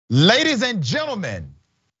Ladies and gentlemen,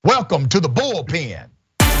 welcome to the Bullpen.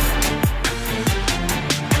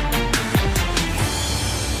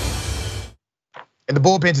 In the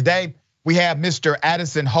Bullpen today, we have Mr.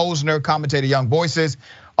 Addison Hosner, commentator, Young Voices,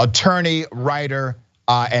 attorney, writer,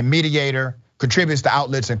 and mediator, contributes to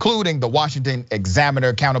outlets including the Washington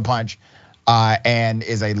Examiner, Counterpunch, and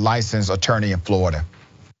is a licensed attorney in Florida.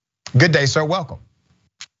 Good day, sir, welcome.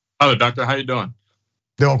 Hello, doctor, how you doing?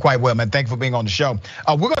 Doing quite well, man. Thank you for being on the show.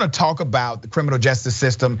 We're gonna talk about the criminal justice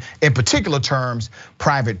system, in particular terms,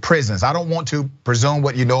 private prisons. I don't want to presume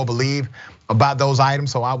what you know or believe about those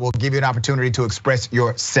items, so I will give you an opportunity to express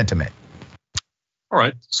your sentiment. All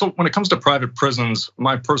right, so when it comes to private prisons,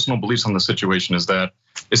 my personal beliefs on the situation is that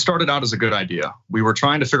it started out as a good idea. We were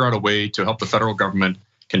trying to figure out a way to help the federal government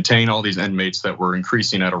contain all these inmates that were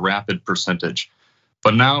increasing at a rapid percentage.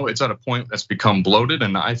 But now it's at a point that's become bloated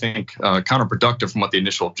and I think counterproductive from what the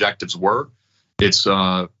initial objectives were. It's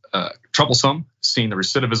troublesome seeing the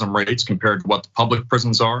recidivism rates compared to what the public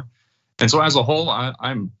prisons are. And so as a whole,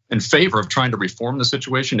 I'm in favor of trying to reform the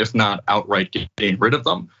situation, if not outright getting rid of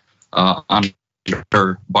them. On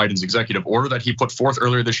Biden's executive order that he put forth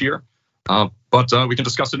earlier this year. But we can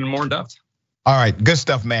discuss it in more in depth. All right, good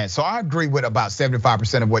stuff, man. So I agree with about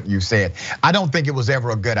 75% of what you said. I don't think it was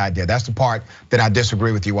ever a good idea. That's the part that I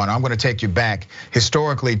disagree with you on. I'm gonna take you back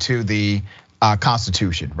historically to the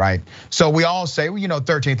Constitution, right? So we all say, well,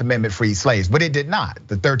 13th Amendment freed slaves, but it did not.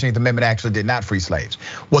 The 13th Amendment actually did not free slaves.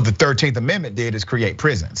 What the 13th Amendment did is create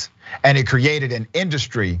prisons, and it created an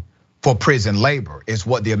industry for prison labor, is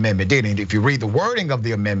what the amendment did. And if you read the wording of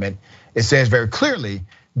the amendment, it says very clearly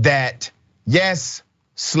that yes,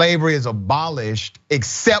 slavery is abolished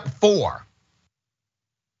except for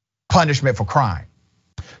punishment for crime.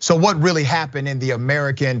 So what really happened in the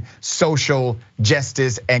American social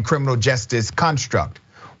justice and criminal justice construct?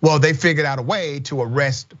 Well, they figured out a way to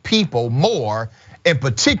arrest people more, in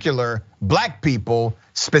particular, black people,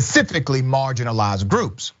 specifically marginalized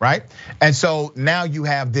groups, right? And so now you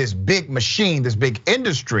have this big machine, this big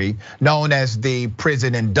industry known as the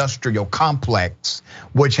prison industrial complex,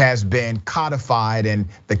 which has been codified, and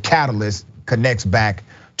the catalyst connects back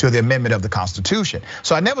to the amendment of the Constitution.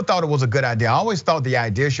 So I never thought it was a good idea. I always thought the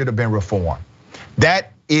idea should have been reformed.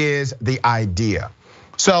 That is the idea.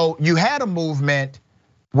 So you had a movement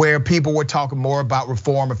where people were talking more about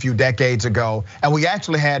reform a few decades ago, and we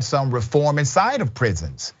actually had some reform inside of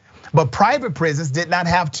prisons. But private prisons did not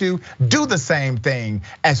have to do the same thing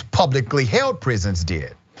as publicly held prisons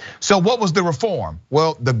did. So what was the reform?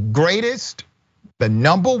 Well, the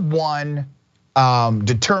number one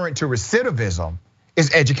deterrent to recidivism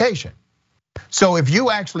is education. So if you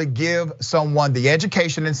actually give someone the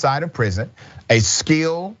education inside of prison, a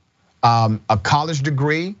skill, a college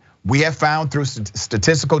degree, we have found through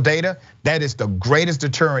statistical data that is the greatest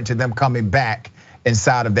deterrent to them coming back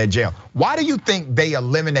inside of that jail. Why do you think they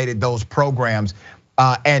eliminated those programs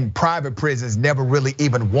and private prisons never really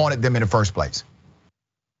even wanted them in the first place?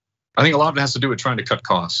 I think a lot of it has to do with trying to cut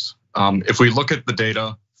costs. If we look at the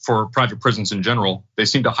data for private prisons in general, they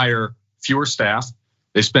seem to hire fewer staff,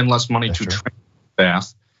 they spend less money to train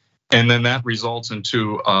staff, and then that results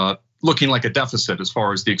into looking like a deficit as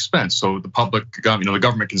far as the expense. So the public, the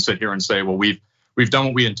government can sit here and say, well, we've done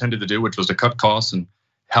what we intended to do, which was to cut costs and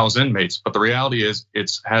house inmates. But the reality is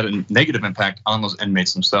it's had a negative impact on those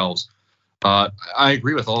inmates themselves. I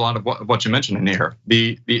agree with a lot of what you mentioned in here.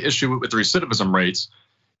 The issue with the recidivism rates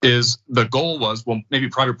is the goal was, well, maybe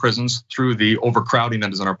private prisons through the overcrowding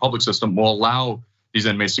that is in our public system will allow these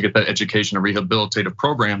inmates to get that education and rehabilitative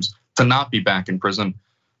programs to not be back in prison.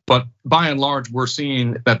 But by and large, we're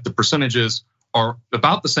seeing that the percentages are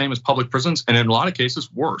about the same as public prisons, and in a lot of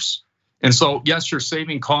cases, worse. And so, yes, you're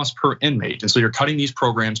saving costs per inmate, and so you're cutting these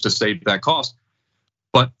programs to save that cost.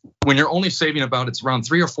 But when you're only saving it's around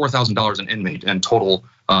 $3,000 or $4,000 an inmate and total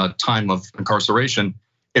time of incarceration,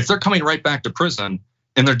 if they're coming right back to prison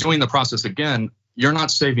and they're doing the process again, you're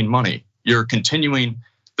not saving money. You're continuing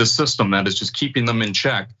the system that is just keeping them in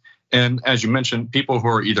check. And as you mentioned, people who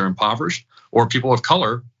are either impoverished or people of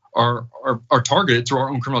color are targeted through our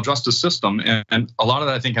own criminal justice system. And a lot of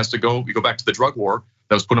that I think has to we go back to the drug war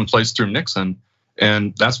that was put in place through Nixon.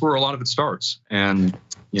 And that's where a lot of it starts. And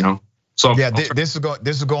so yeah, this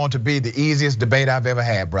is going to be the easiest debate I've ever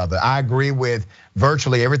had, brother. I agree with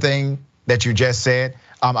virtually everything that you just said.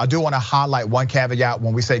 I do want to highlight one caveat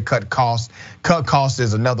when we say cut costs. Cut costs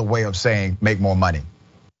is another way of saying make more money.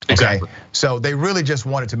 Exactly. Okay? So they really just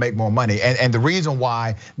wanted to make more money. And the reason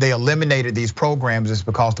why they eliminated these programs is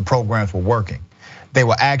because the programs were working. They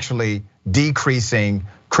were actually decreasing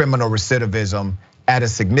criminal recidivism at a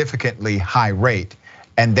significantly high rate.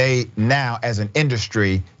 And they now, as an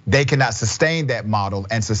industry, they cannot sustain that model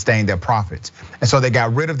and sustain their profits. And so they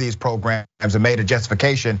got rid of these programs and made a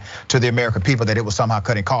justification to the American people that it was somehow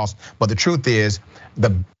cutting costs. But the truth is,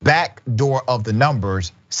 the back door of the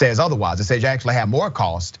numbers says otherwise. It says you actually have more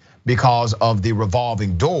cost because of the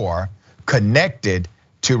revolving door connected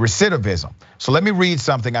to recidivism. So let me read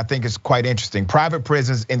something I think is quite interesting. Private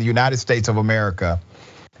prisons in the United States of America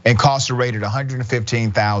incarcerated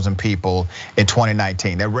 115,000 people in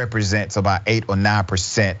 2019. That represents about 8 or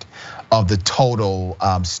 9% of the total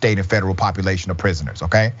state and federal population of prisoners,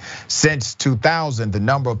 okay? Since 2000, the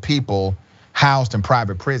number of people housed in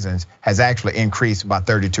private prisons has actually increased by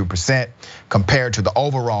 32% compared to the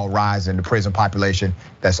overall rise in the prison population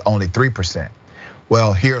that's only 3%.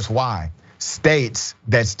 Well, here's why. States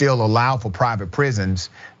that still allow for private prisons,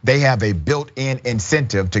 they have a built-in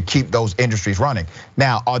incentive to keep those industries running.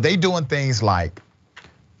 Now, are they doing things like,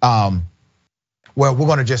 well, we're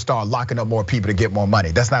gonna just start locking up more people to get more money?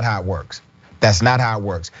 That's not how it works. That's not how it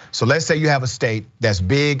works. So let's say you have a state that's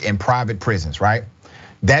big in private prisons, right?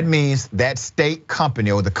 That means that state company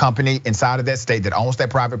or the company inside of that state that owns that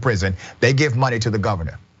private prison, they give money to the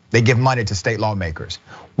governor. They give money to state lawmakers.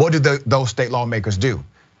 What do those state lawmakers do?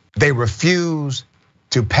 They refuse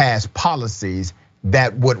to pass policies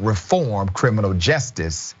that would reform criminal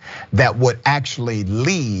justice, that would actually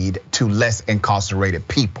lead to less incarcerated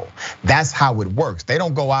people. That's how it works. They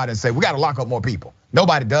don't go out and say, we gotta lock up more people.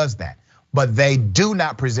 Nobody does that. But they do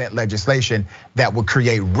not present legislation that would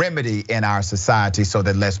create remedy in our society so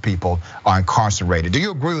that less people are incarcerated. Do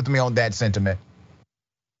you agree with me on that sentiment?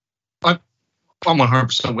 I'm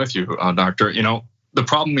 100% with you, Doctor. The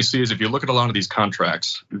problem we see is if you look at a lot of these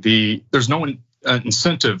contracts, there's no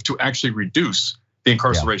incentive to actually reduce the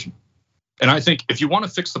incarceration. Yeah. And I think if you want to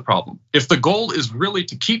fix the problem, if the goal is really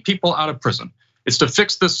to keep people out of prison, it's to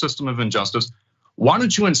fix this system of injustice, why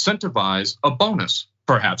don't you incentivize a bonus,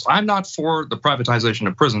 perhaps? I'm not for the privatization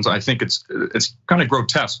of prisons. I think it's kind of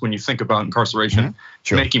grotesque when you think about incarceration,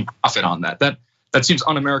 making profit on that. That seems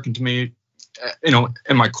un-American to me,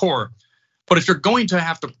 in my core. But if you're going to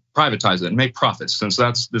have to privatize it and make profits, since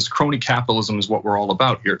this crony capitalism is what we're all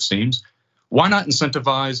about here, it seems, why not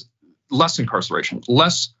incentivize less incarceration,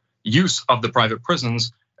 less use of the private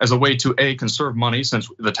prisons as a way to conserve money, since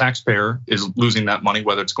the taxpayer is losing that money,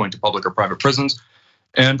 whether it's going to public or private prisons.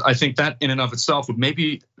 And I think that in and of itself would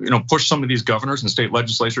maybe push some of these governors and state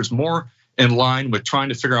legislatures more in line with trying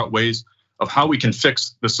to figure out ways of how we can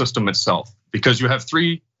fix the system itself. Because you have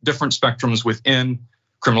 3 different spectrums within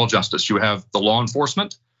criminal justice. You have the law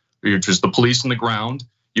enforcement, which is the police on the ground.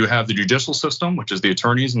 You have the judicial system, which is the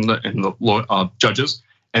attorneys and the judges.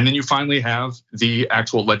 And then you finally have the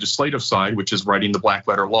actual legislative side, which is writing the black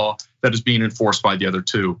letter law that is being enforced by the other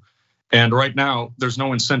 2. And right now, there's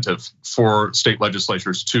no incentive for state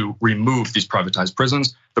legislatures to remove these privatized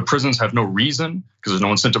prisons. The prisons have no reason, because there's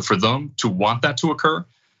no incentive for them to want that to occur.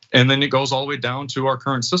 And then it goes all the way down to our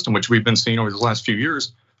current system, which we've been seeing over the last few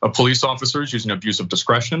years, of police officers using abuse of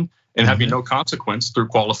discretion and having no consequence through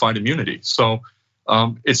qualified immunity. So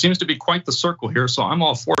it seems to be quite the circle here. So I'm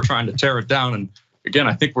all for trying to tear it down. And again,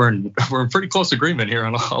 I think we're in pretty close agreement here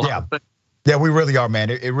on a lot of things. Yeah, we really are, man.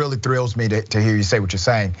 It really thrills me to hear you say what you're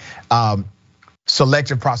saying.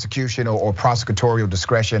 Selective prosecution or prosecutorial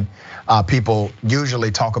discretion, people usually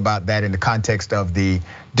talk about that in the context of the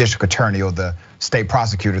district attorney or the state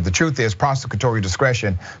prosecutor. The truth is, prosecutorial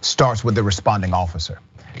discretion starts with the responding officer.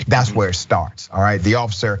 That's where it starts, all right? The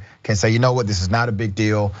officer can say, you know what, this is not a big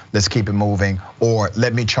deal, let's keep it moving, or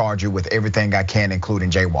let me charge you with everything I can,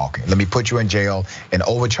 including jaywalking. Let me put you in jail and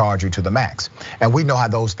overcharge you to the max. And we know how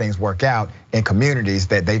those things work out in communities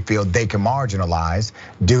that they feel they can marginalize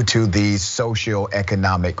due to the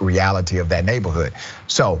socio-economic reality of that neighborhood.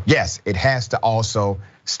 So yes, it has to also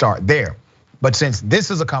start there. But since this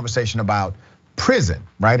is a conversation about prison,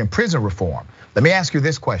 right, and prison reform, let me ask you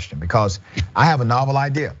this question, because I have a novel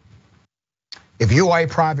idea. If you are a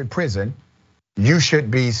private prison, you should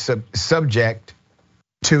be subject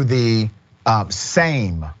to the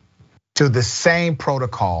same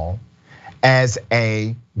protocol as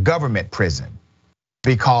a government prison,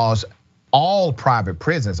 because all private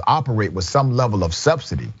prisons operate with some level of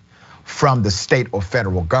subsidy from the state or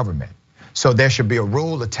federal government. So there should be a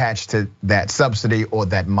rule attached to that subsidy or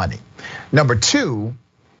that money. Number 2,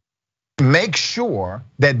 make sure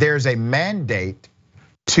that there's a mandate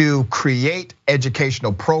to create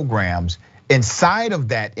educational programs inside of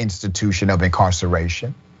that institution of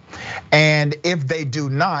incarceration. And if they do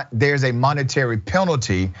not, there's a monetary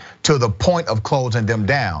penalty to the point of closing them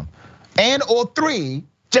down. And or 3,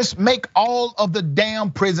 just make all of the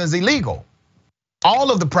damn prisons illegal.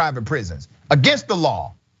 All of the private prisons against the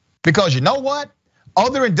law. Because you know what?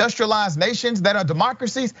 Other industrialized nations that are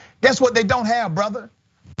democracies, guess what they don't have, brother?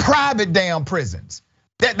 Private damn prisons.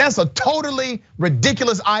 That's a totally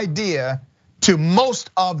ridiculous idea to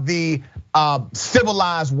most of the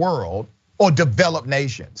civilized world or developed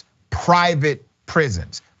nations. Private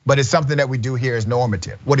prisons. But it's something that we do here as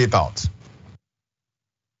normative. What are your thoughts?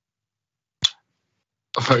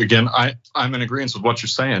 Again, I'm in agreement with what you're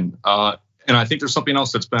saying. And I think there's something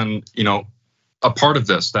else that's been, a part of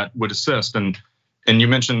this that would assist. And you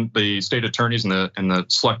mentioned the state attorneys and the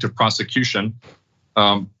selective prosecution.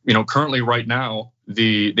 Currently right now,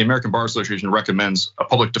 the American Bar Association recommends a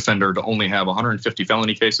public defender to only have 150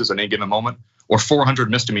 felony cases at any given moment or 400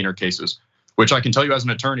 misdemeanor cases, which I can tell you as an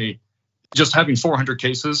attorney, just having 400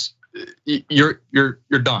 cases, you're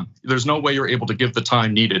done. There's no way you're able to give the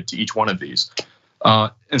time needed to each one of these.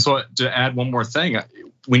 And so to add one more thing,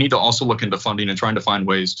 we need to also look into funding and trying to find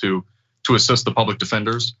ways to assist the public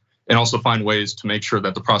defenders and also find ways to make sure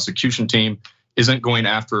that the prosecution team isn't going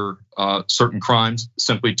after certain crimes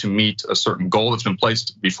simply to meet a certain goal that's been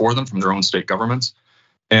placed before them from their own state governments,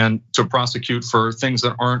 and to prosecute for things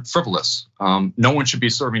that aren't frivolous. No one should be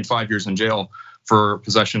serving 5 years in jail for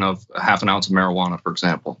possession of half an ounce of marijuana, for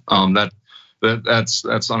example.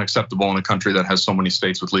 That's unacceptable in a country that has so many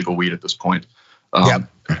states with legal weed at this point.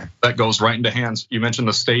 That goes right into hands. You mentioned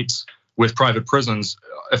the states with private prisons.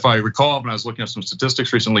 If I recall, when I was looking at some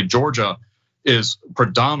statistics recently, Georgia is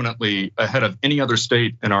predominantly ahead of any other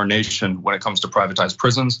state in our nation when it comes to privatized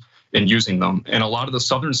prisons and using them. And a lot of the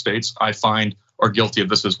southern states I find are guilty of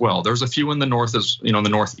this as well. There's a few in the north, in the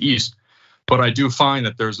northeast, but I do find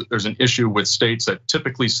that there's an issue with states that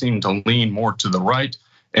typically seem to lean more to the right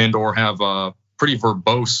and or have a pretty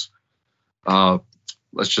verbose,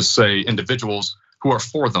 let's just say, individuals who are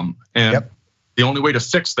for them. And the only way to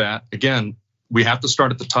fix that, again, we have to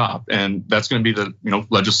start at the top, and that's going to be the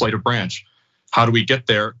legislative branch. How do we get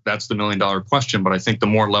there? That's the $1 million question. But I think the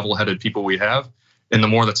more level-headed people we have, and the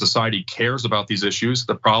more that society cares about these issues,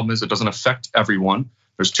 the problem is it doesn't affect everyone.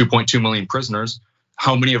 There's 2.2 million prisoners.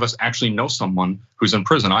 How many of us actually know someone who's in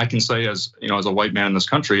prison? I can say, as a white man in this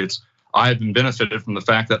country, I have been benefited from the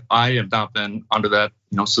fact that I have not been under that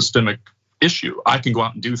systemic issue. I can go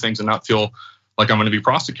out and do things and not feel like I'm going to be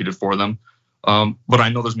prosecuted for them. But I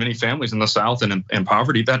know there's many families in the South and in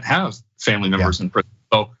poverty that have family members in prison.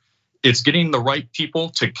 So it's getting the right people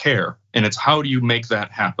to care, and it's how do you make that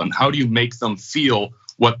happen? How do you make them feel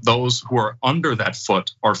what those who are under that foot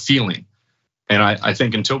are feeling? And I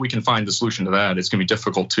think until we can find the solution to that, it's gonna be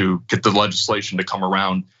difficult to get the legislation to come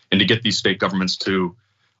around and to get these state governments to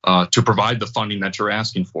provide the funding that you're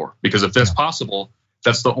asking for. Because if that's possible,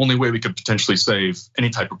 that's the only way we could potentially save any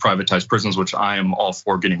type of privatized prisons, which I am all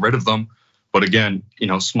for getting rid of them. But again,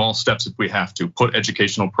 small steps if we have to put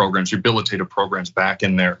educational programs, rehabilitative programs back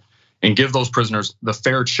in there, and give those prisoners the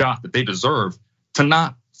fair shot that they deserve to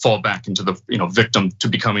not fall back into the victim to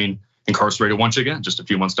becoming incarcerated once again, just a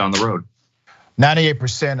few months down the road.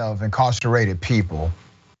 98% of incarcerated people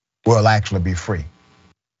will actually be free.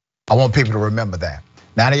 I want people to remember that.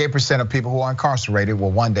 98% of people who are incarcerated will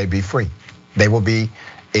one day be free. They will be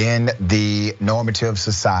in the normative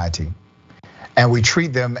society. And we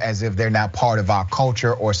treat them as if they're not part of our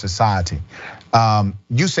culture or society.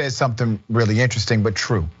 You said something really interesting but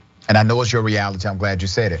true. And I know it's your reality, I'm glad you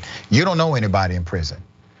said it. You don't know anybody in prison.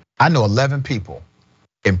 I know 11 people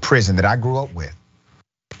in prison that I grew up with.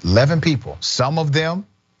 11 people, some of them,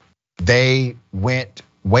 they went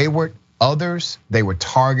wayward. Others, they were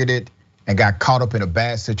targeted and got caught up in a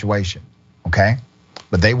bad situation, okay?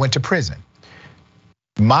 But they went to prison.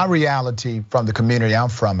 My reality from the community I'm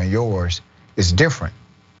from and yours is different.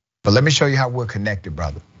 But let me show you how we're connected,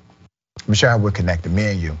 brother. Let me show you how we're connected, me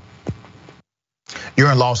and you.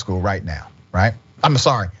 You're in law school right now, right? I'm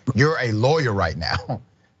sorry, you're a lawyer right now.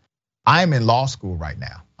 I'm in law school right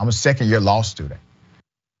now. I'm a second-year law student.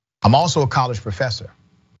 I'm also a college professor,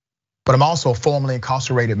 but I'm also a formerly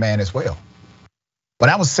incarcerated man as well. When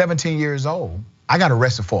I was 17 years old, I got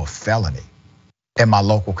arrested for a felony in my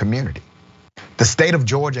local community. The state of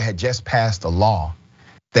Georgia had just passed a law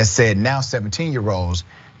that said now 17-year-olds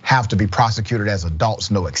have to be prosecuted as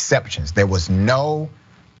adults, no exceptions. There was no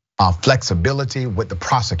flexibility with the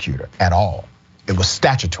prosecutor at all. It was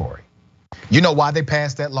statutory. You know why they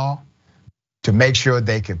passed that law? To make sure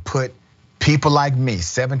they could put people like me,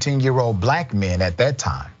 17-year-old black men at that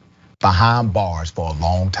time, behind bars for a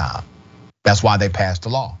long time. That's why they passed the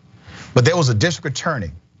law. But there was a district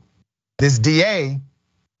attorney. This DA,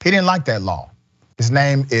 he didn't like that law. His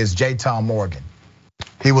name is J. Tom Morgan.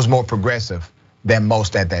 He was more progressive than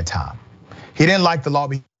most at that time. He didn't like the law,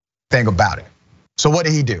 but he didn't think about it. So what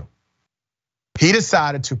did he do? He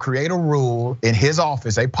decided to create a rule in his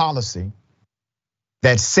office, a policy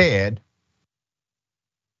that said,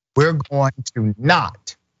 we're going to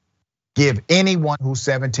not give anyone who's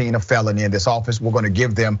 17 a felony in this office. We're going to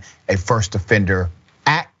give them a first offender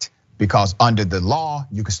act, because under the law,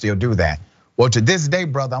 you can still do that. Well, to this day,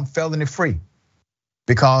 brother, I'm felony free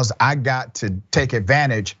because I got to take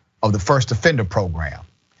advantage of the first offender program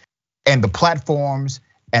and the platforms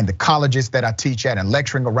and the colleges that I teach at and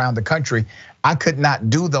lecturing around the country. I could not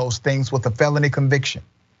do those things with a felony conviction.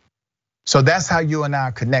 So that's how you and I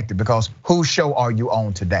are connected, because whose show are you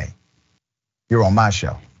on today? You're on my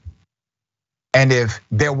show. And if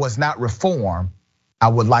there was not reform, I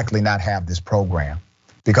would likely not have this program,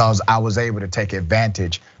 because I was able to take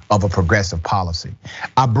advantage of a progressive policy.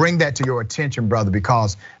 I bring that to your attention, brother,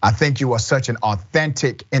 because I think you are such an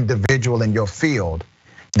authentic individual in your field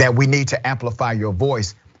that we need to amplify your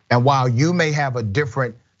voice. And while you may have a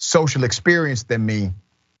different social experience than me,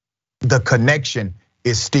 the connection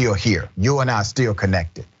is still here. You and I are still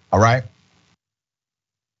connected, all right?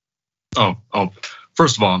 Oh,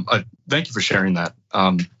 first of all, thank you for sharing that,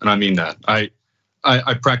 and I mean that.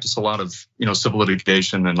 I practice a lot of civil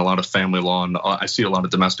litigation and a lot of family law, and I see a lot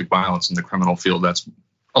of domestic violence in the criminal field. That's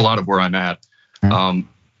a lot of where I'm at,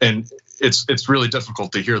 and it's really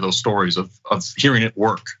difficult to hear those stories of hearing it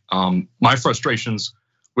work. My frustrations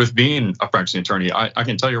with being a practicing attorney, I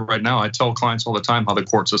can tell you right now, I tell clients all the time how the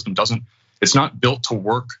court system it's not built to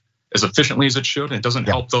work as efficiently as it should, and it doesn't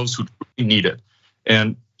help those who truly need it.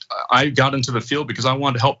 And I got into the field because I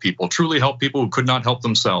wanted to help people, truly help people who could not help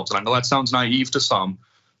themselves. And I know that sounds naive to some,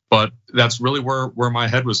 but that's really where my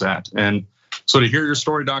head was at. And so to hear your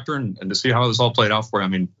story, doctor, and to see how this all played out for you, I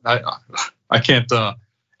mean, I can't,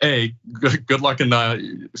 good luck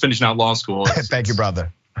in finishing out law school. Thank you,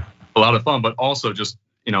 brother. A lot of fun, but also just,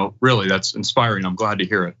 really that's inspiring. I'm glad to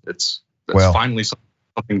hear it. It's finally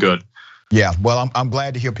something good. Yeah, well, I'm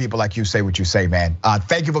glad to hear people like you say what you say, man.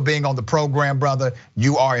 Thank you for being on the program, brother.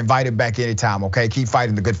 You are invited back anytime, okay? Keep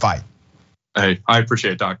fighting the good fight. Hey, I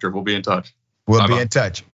appreciate it, doctor. We'll be in touch. We'll be in touch.